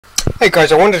Hey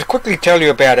guys, I wanted to quickly tell you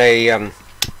about a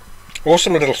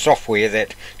awesome little software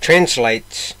that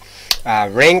translates,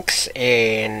 ranks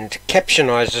and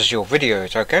captionizes your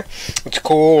videos, okay? It's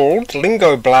called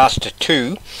Lingo Blaster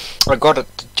 2. I got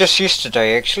it just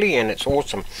yesterday actually, and it's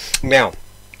awesome. Now,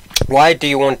 why do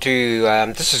you want to,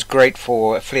 this is great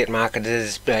for affiliate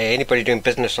marketers, anybody doing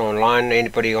business online,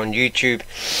 anybody on YouTube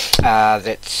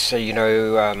that's,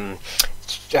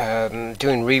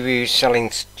 doing reviews,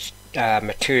 selling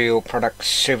material, products,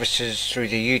 services through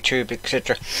the YouTube,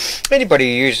 etc. Anybody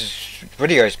who uses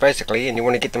videos basically, and you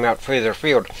want to get them out further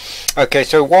afield. Okay,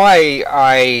 so why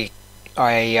I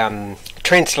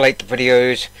translate the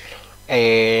videos,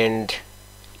 and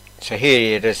so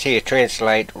here it is here,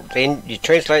 translate, then you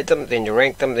translate them, then you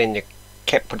rank them, then you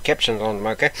put captions on them,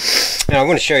 okay? Now I'm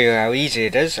going to show you how easy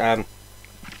it is.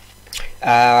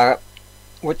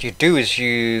 What you do is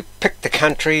you pick the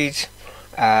countries.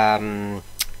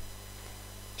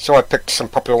 So I picked some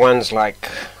popular ones, like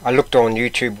I looked on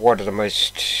YouTube what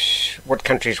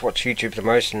countries watch YouTube the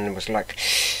most, and it was like,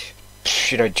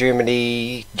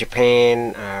 Germany,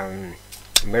 Japan,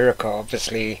 America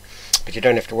obviously, but you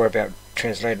don't have to worry about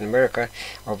translating America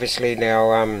obviously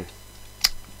now, and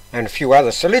a few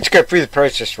others. So let's go through the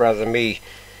process rather than me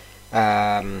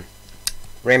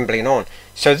rambling on.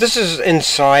 So this is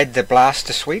inside the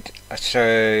Blaster suite,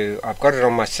 so I've got it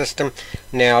on my system.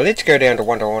 Now let's go down to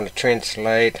what I want to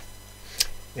translate.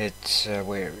 It's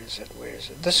where is it?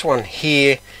 This one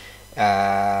here.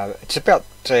 It's about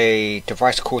a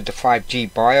device called the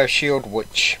 5G BioShield,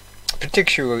 which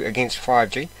protects you against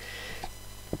 5G.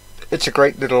 It's a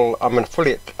great little, I'm an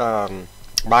affiliate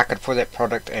market for that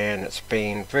product, and it's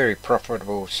been very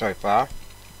profitable so far.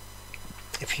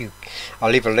 I'll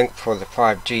leave a link for the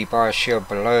 5G BioShield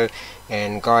below,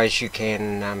 and guys, you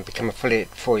can become affiliate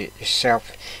for it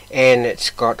yourself, and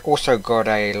it's also got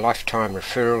a lifetime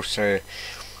referral. So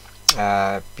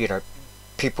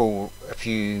people, if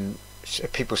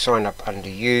people sign up under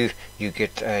you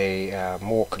get a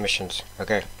more commissions.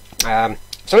 Okay,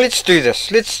 so let's do this.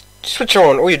 Let's switch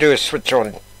on. All you do is switch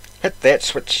on, hit that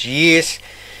switch, yes.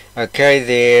 Okay,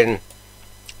 then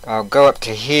I'll go up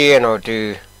to here and I'll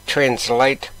do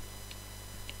translate.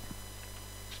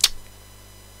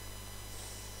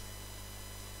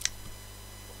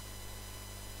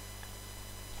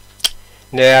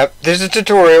 Now there's a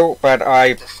tutorial, but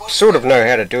I sort of know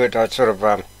how to do it. I shouldn't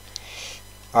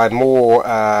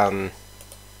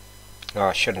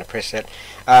have pressed that.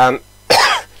 I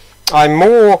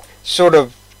more sort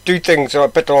of do things a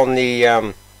bit on the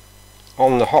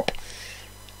hop.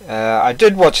 I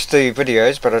did watch the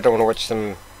videos, but I don't want to watch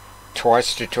them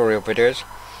twice, tutorial videos.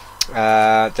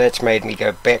 That's made me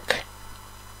go back.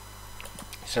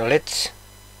 So let's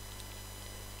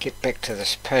get back to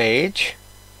this page.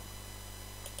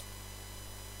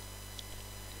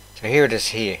 So here it is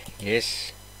here,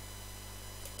 yes.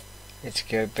 Let's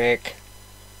go back.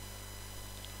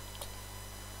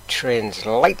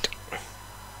 Translate.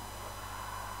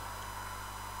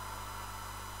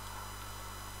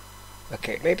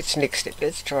 Okay, maybe it's next step.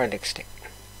 Let's try next step.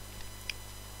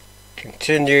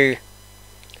 Continue.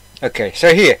 Okay,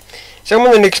 so here. So I'm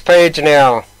on the next page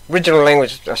now. Original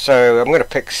language. So I'm going to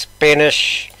pick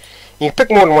Spanish. You can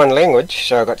pick more than one language.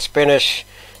 So I've got Spanish,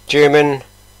 German,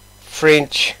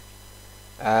 French.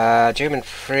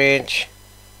 French.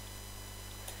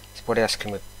 So what else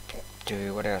can we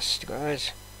do? What else,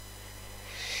 guys?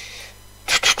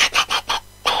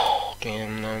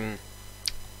 Again,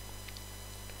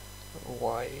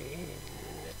 why?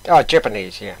 Oh,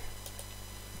 Japanese, yeah.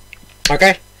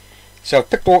 Okay, so I've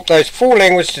picked all those 4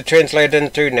 languages to translate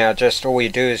into. Now just all you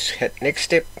do is hit next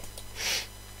step,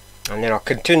 and then I'll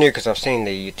continue because I've seen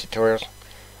the tutorials.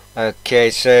 Okay,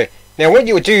 so now what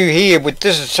you would do here with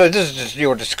this is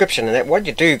your description, and that what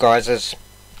you do, guys, is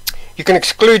you can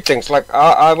exclude things like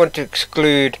I want to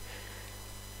exclude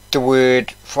the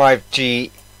word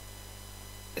 5G.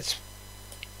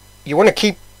 You want to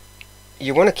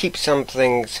keep some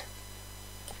things.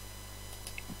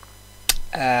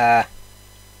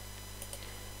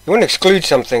 You want to exclude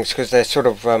some things because they're sort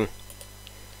of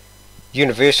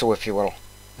universal, if you will.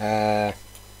 I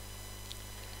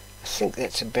think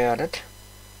that's about it.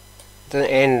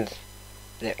 And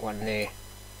that one there.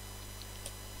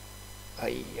 Where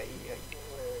is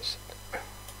it?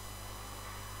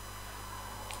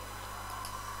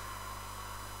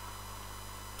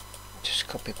 Just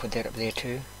put that up there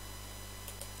too.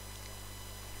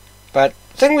 But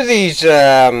the thing with these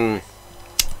little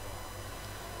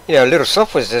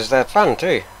softwares is they're fun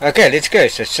too. Okay, let's go.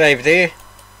 So save there.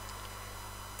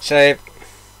 Save.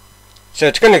 So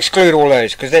it's going to exclude all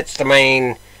those because that's the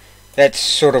main That's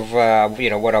sort of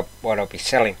what I'll be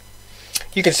selling.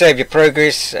 You can save your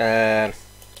progress. I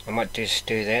might just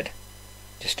do that,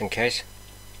 just in case.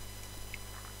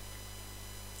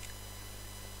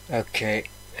 Okay,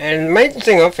 and the main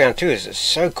thing I've found too is it's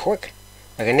so quick.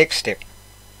 Okay, next step.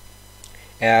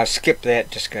 I'll skip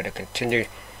that. Just go to continue.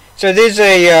 So there's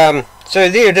a so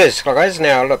there it is, guys.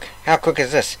 Now look, how quick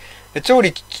is this? It's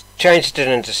already changed it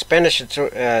into Spanish. It's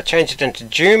changed it into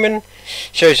German.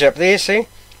 Shows you up there. See.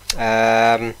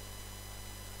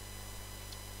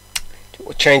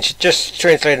 Change it, just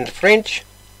translate into French.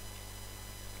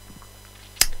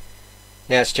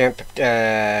 Now it's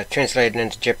translated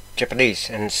into Japanese,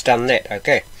 and it's done that.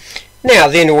 Okay. Now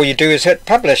then, all you do is hit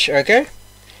publish. Okay.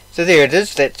 So there it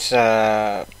is. That's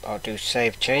I'll do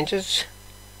save changes.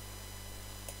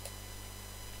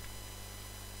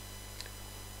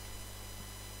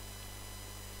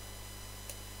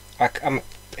 I'm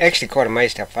actually quite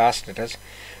amazed how fast it is.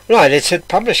 Right, let's hit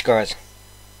publish, guys.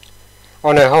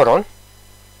 Oh no, hold on.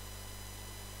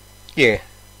 Yeah.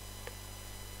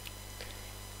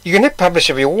 You can hit publish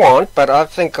if you want, but I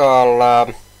think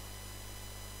I'll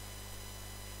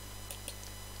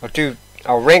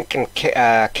rank and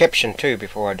caption too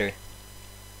before I do.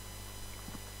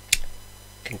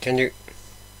 Continue.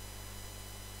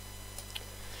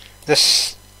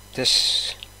 This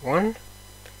one.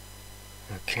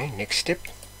 Okay, next step.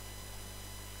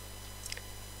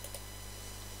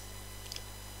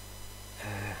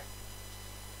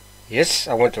 Yes,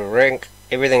 I want to rank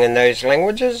everything in those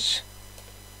languages.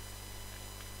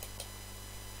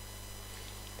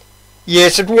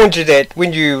 Yes, it warns you that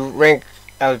when you rank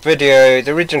a video,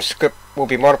 the original script will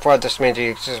be modified. This means the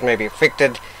access may be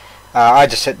affected. I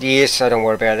just hit yes, so don't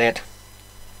worry about that.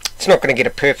 It's not going to get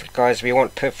it perfect, guys. We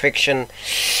want perfection.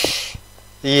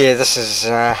 Yeah, this is...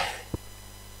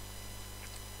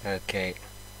 okay.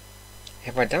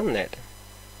 Have I done that?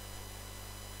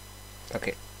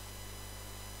 Okay.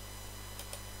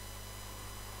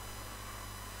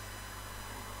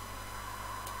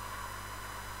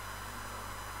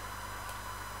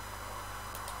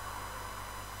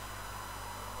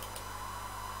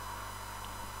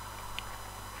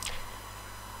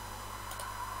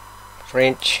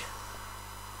 French.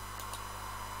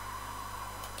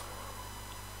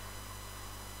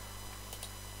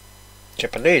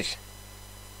 Japanese.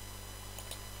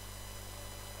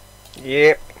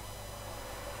 Yep.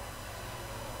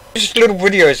 This little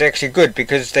video is actually good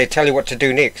because they tell you what to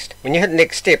do next. When you hit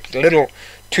next step, the little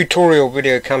tutorial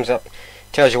video comes up,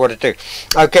 tells you what to do.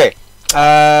 Okay.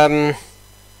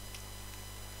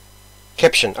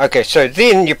 Caption. Okay, so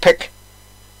then you pick,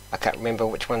 I can't remember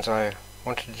which ones I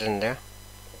wanted it in there.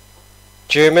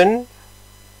 German,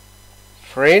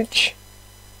 French,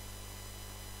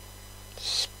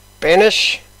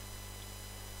 Spanish,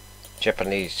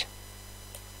 Japanese.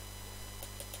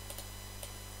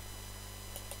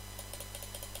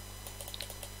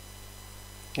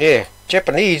 Yeah,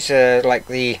 Japanese are like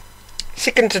the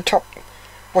second to top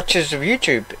watchers of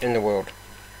YouTube in the world.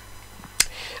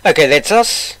 Okay, that's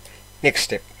us. Next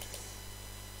step.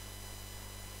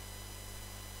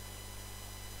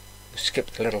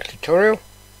 Skip the little tutorial.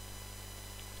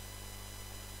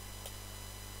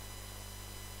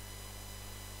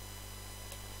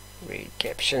 Read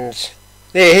captions.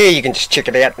 Here you can just check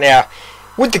it out. Now,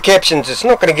 with the captions, it's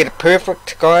not going to get it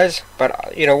perfect, guys.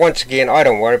 But once again, I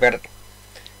don't worry about it.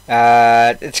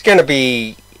 It's going to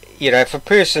be, if a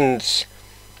person's,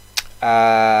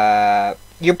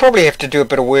 you'll probably have to do a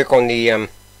bit of work on the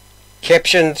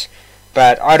captions,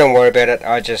 but I don't worry about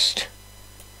it.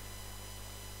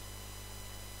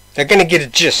 They're going to get a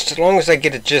gist, as long as they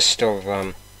get a gist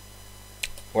of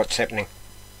what's happening.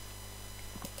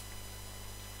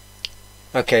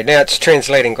 Okay, now it's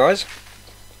translating, guys.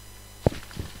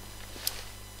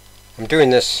 I'm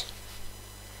doing this.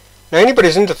 Now, anybody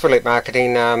who's into affiliate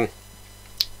marketing,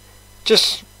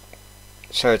 just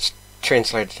so it's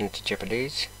translated into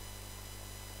Japanese,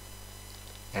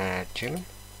 German.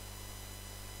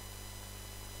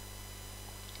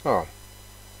 Oh,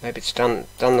 maybe it's done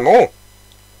them all.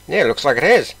 Yeah, looks like it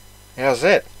has. How's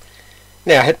that?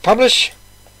 Now hit publish.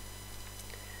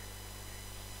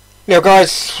 Now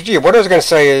guys, yeah, what I was going to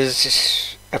say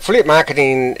is affiliate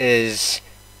marketing it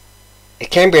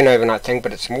can be an overnight thing,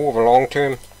 but it's more of a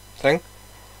long-term thing.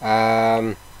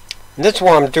 And that's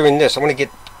why I'm doing this. I want to get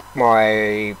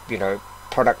my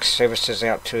products, services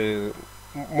out to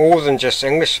more than just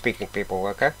English-speaking people.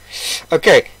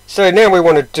 Okay. So now we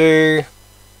want to do.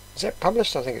 Is that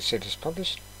published? I think it said it's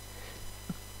published.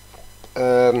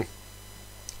 I'm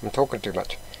talking too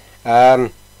much.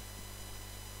 Let's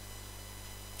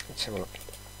have a look.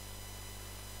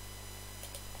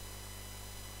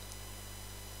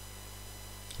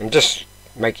 I'm just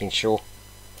making sure.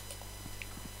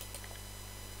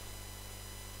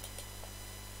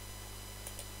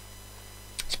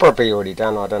 It's probably already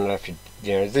done. I don't know if you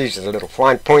know, these are the little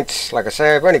fine points. Like I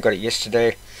say, I've only got it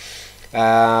yesterday.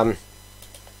 I'm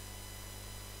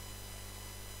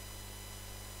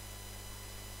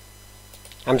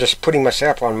just putting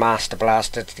myself on Master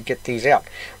Blaster to get these out.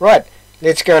 Right,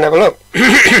 let's go and have a look.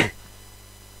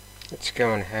 Let's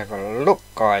go and have a look,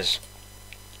 guys.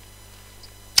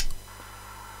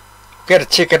 Gotta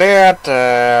check it out.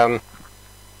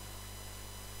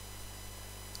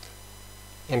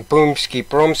 And boomski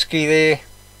bromski there.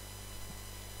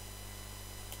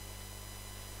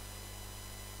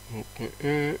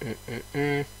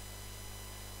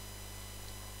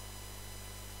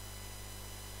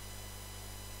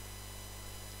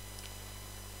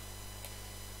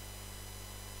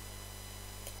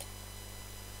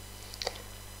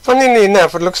 Funnily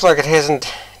enough, it looks like it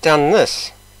hasn't done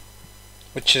this,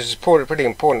 which is a pretty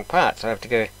important part, so I have to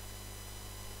go.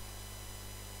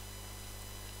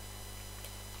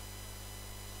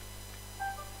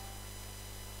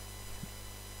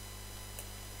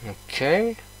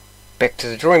 Okay, back to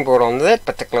the drawing board on that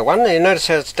particular one. You notice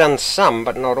how it's done some,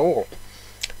 but not all.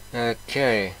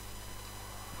 Okay.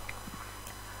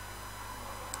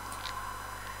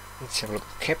 Let's have a look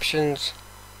at the captions.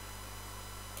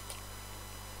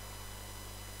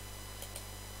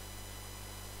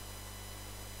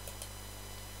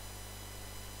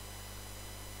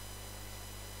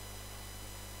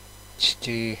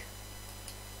 HD.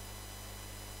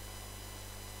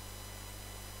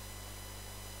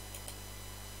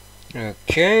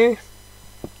 Okay.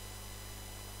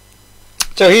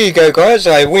 So here you go, guys.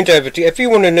 I went over to, if you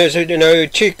want to know,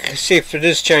 check, see if it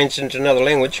is changed into another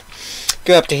language.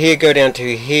 Go up to here, go down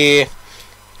to here,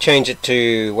 change it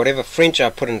to whatever French. I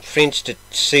put in French to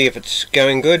see if it's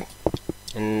going good.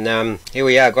 And here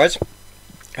we are, guys.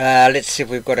 Let's see if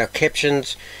we've got our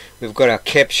captions. We've got our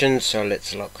captions, so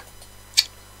let's look.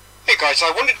 Hey guys,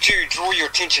 I wanted to draw your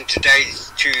attention today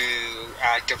to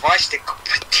a device that could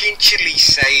potentially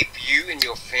save you and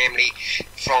your family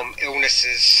from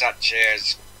illnesses such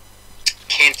as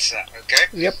cancer, okay?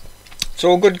 Yep. It's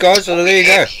all good, guys, so there you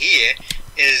go. Here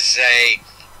is a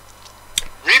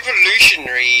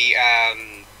revolutionary,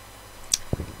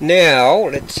 now,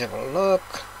 let's have a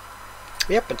look.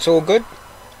 Yep, it's all good.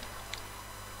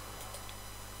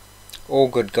 All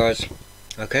good, guys.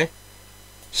 Okay.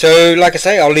 So, like I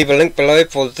say, I'll leave a link below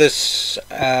for this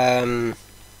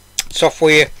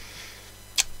software.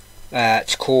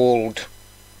 It's called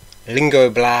Lingo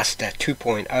Blaster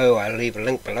 2.0. I'll leave a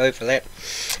link below for that.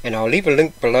 And I'll leave a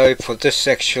link below for this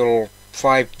actual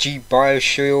 5G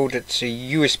BioShield. It's a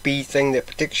USB thing that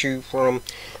protects you from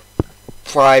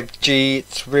 5G.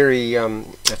 It's very,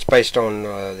 it's based on,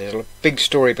 there's a big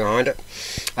story behind it.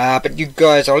 But you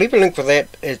guys, I'll leave a link for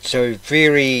that. It's a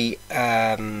very,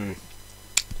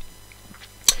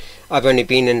 I've only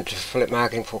been into affiliate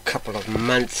marketing for a couple of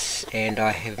months, and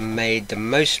I have made the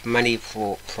most money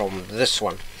from this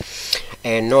one.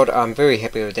 And I'm very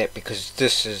happy with that, because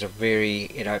this is a very,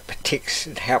 it protects,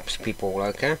 it helps people,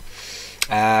 okay?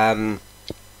 And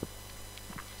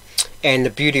the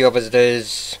beauty of it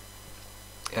is,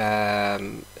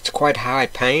 it's quite high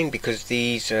paying, because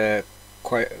these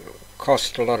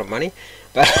cost a lot of money.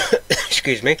 But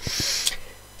excuse me.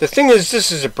 The thing is, this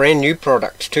is a brand new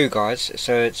product too, guys.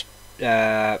 So it's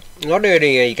not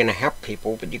only are you going to help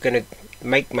people, but you're going to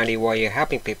make money while you're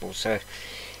helping people. So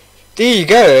there you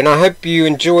go, and I hope you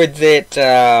enjoyed that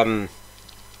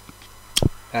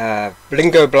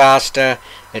Lingo Blaster.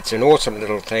 It's an awesome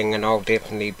little thing, and I'll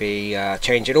definitely be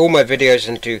changing all my videos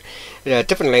into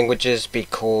different languages,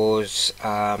 because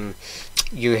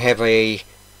you have a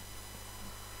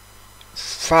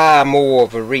far more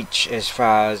of a reach as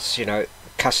far as,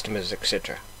 customers,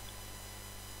 etc.